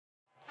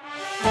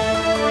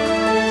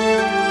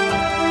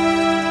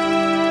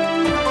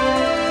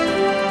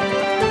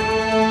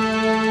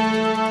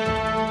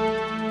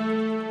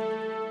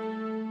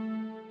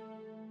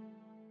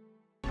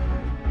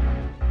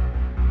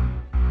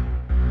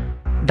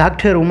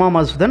Doctor Uma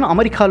Madhusudan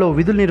అమెరికాలో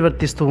విధులు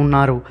నిర్వర్తిస్తూ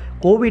ఉన్నారు.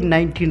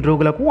 కోవిడ్-19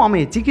 రోగులకు ఆమె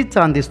చికిత్స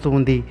అందిస్తూ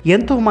ఉంది.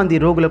 ఎంతో మంది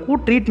రోగులకు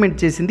ట్రీట్మెంట్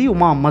చేసింది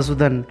ఉమా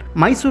మధుసూదన్.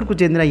 మైసూర్కు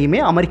చెందిన ఈమె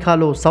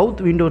అమెరికాలో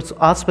సౌత్ విండోర్స్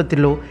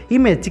ఆసుపత్రిలో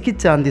ఈమె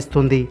చికిత్స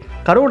అందిస్తుంది.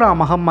 కరోనా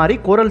మహమ్మారి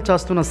కోరలు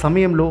చాస్తున్న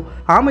సమయంలో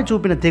ఆమె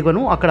చూపిన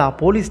తెగను అక్కడ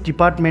పోలీస్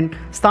డిపార్ట్మెంట్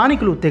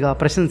స్థానికులు తెగ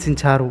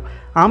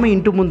ప్రశంసించారు. ఆమె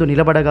ఇంటి ముందు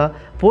నిలబడగా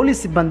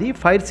పోలీస్ సిబ్బంది,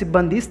 ఫైర్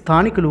సిబ్బంది,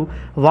 స్థానికులు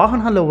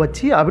వాహనాల్లో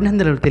వచ్చి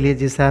అభినందనలు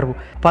తెలియజేశారు.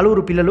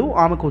 పలువురు పిల్లలు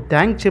ఆమెకు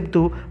థ్యాంక్స్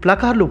చెబుతూ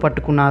ప్లకార్డులు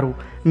పట్టుకున్నారు.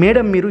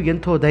 మేడం, మీరు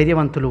ఎంతో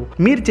ధైర్యవంతులు.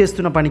 మీరు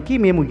చేస్తున్న పనికి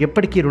మేము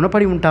ఎప్పటికీ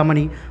రుణపడి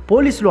ఉంటామని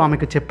పోలీసులు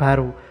ఆమెకు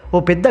చెప్పారు. ఓ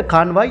పెద్ద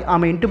కాన్వాయ్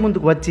ఆమె ఇంటి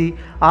ముందుకు వచ్చి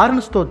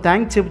ఆర్న్స్తో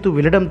థ్యాంక్స్ చెబుతూ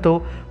వెళ్ళడంతో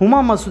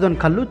ఉమా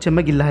మధుసూదన్ కళ్ళు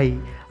చెమ్మగిల్లాయి.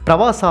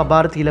 ప్రవాస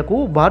భారతీయులకు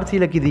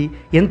ఇది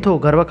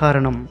ఎంతో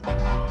గర్వకారణం.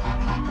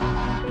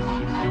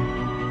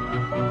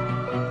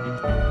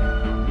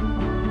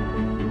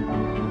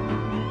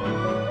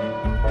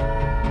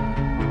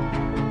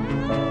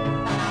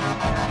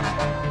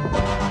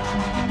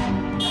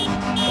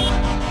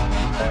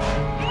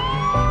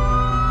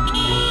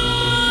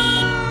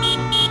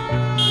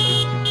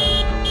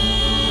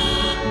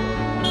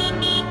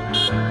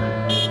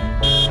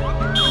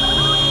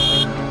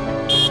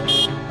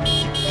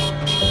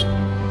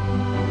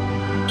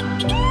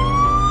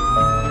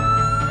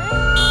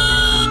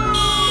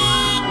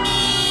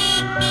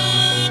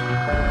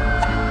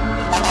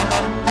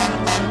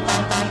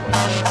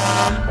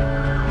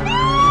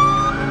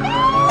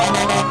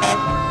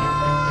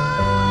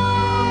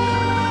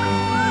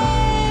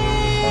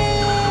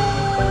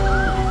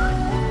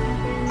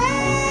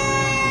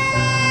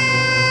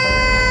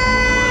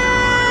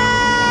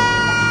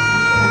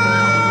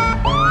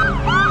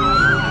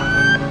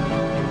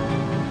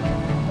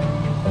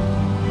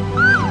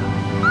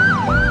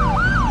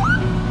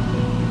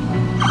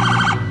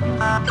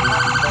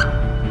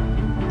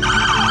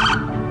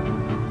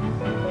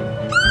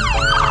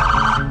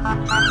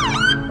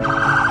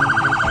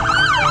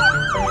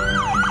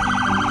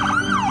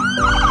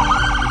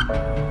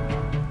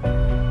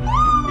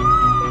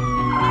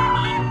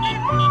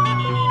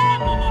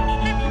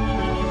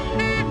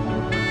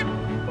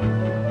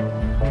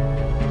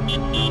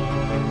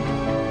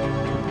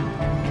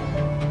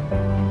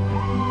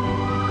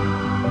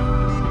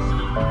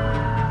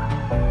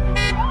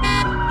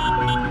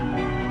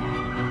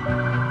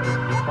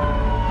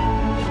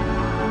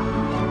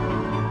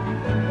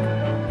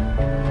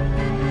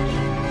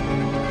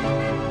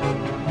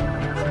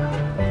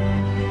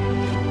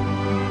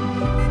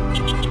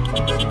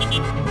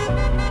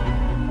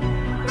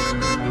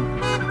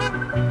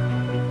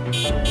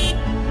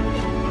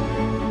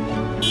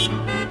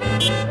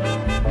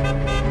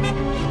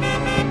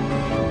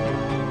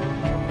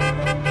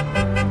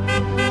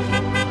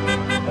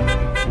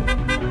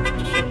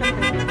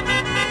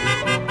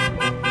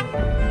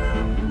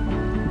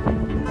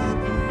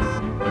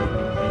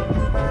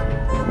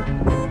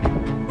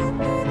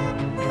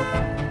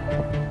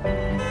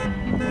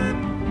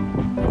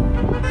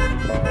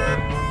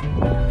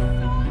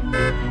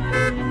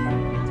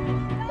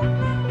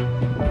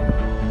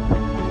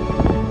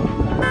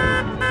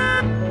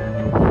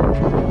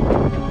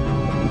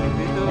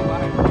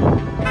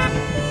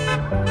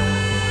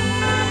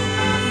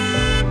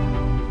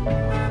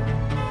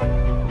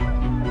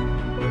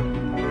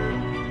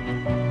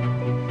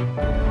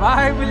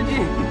 Bye, Bilji.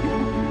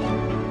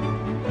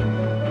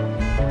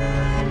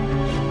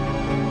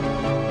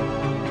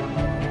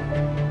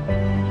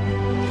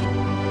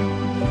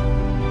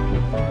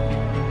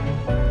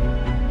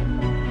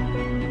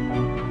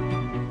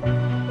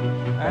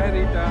 Hi,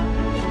 Rita.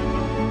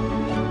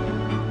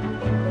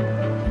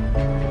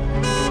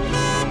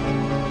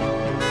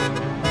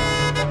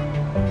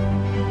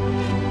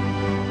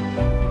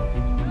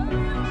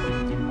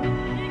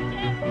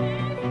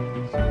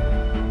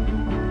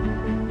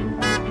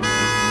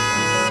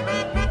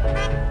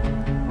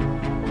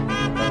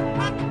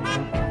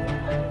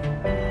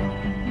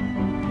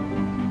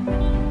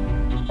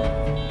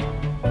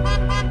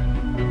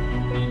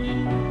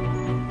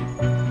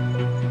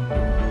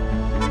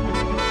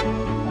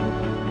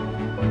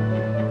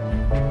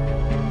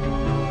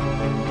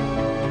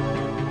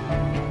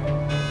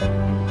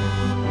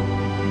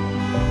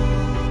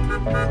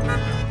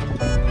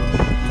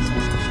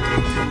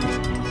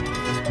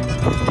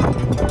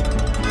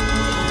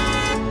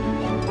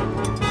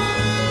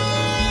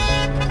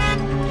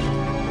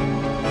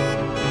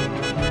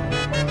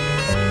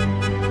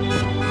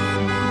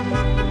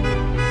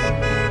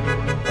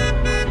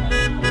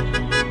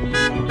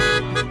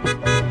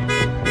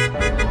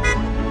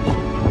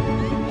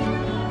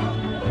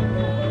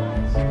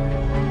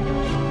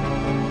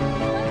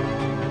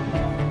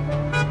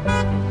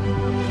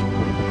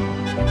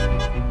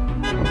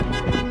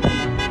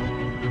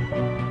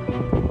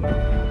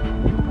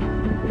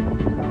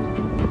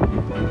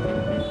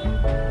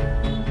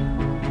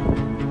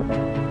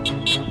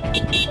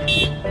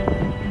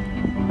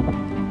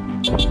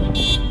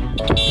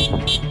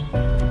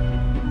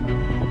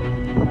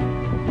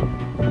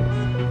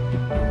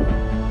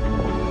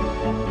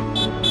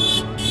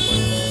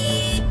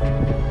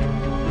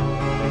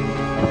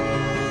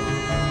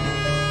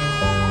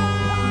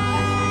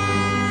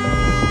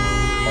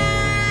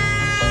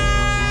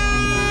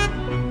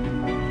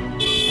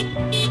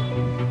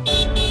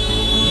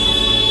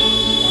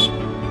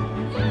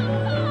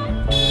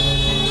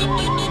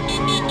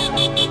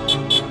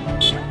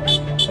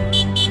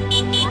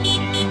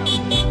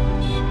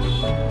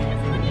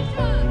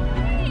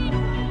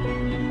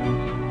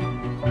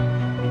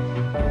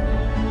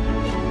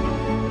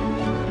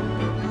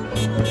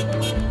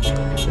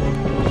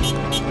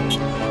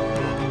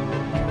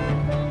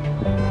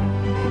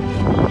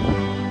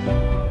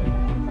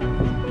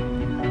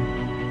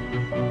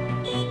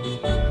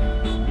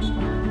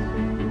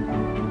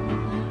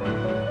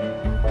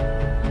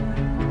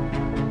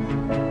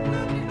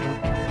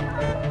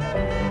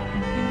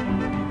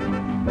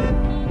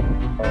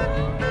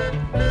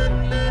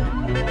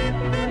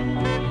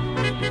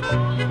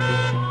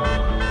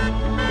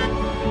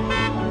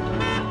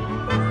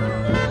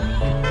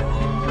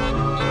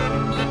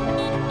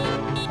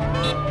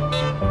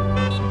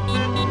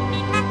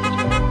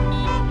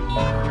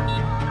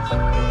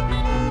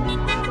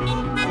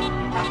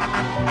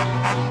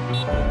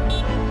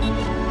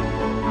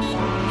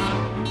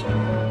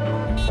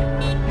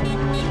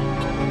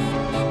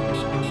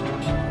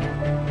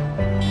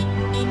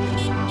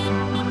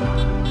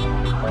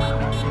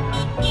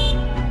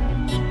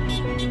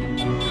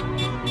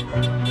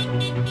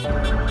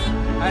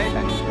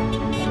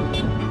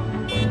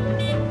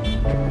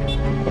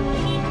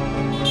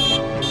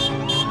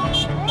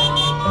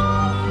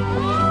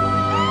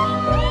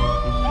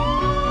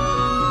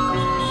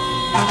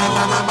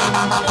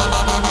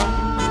 Rita.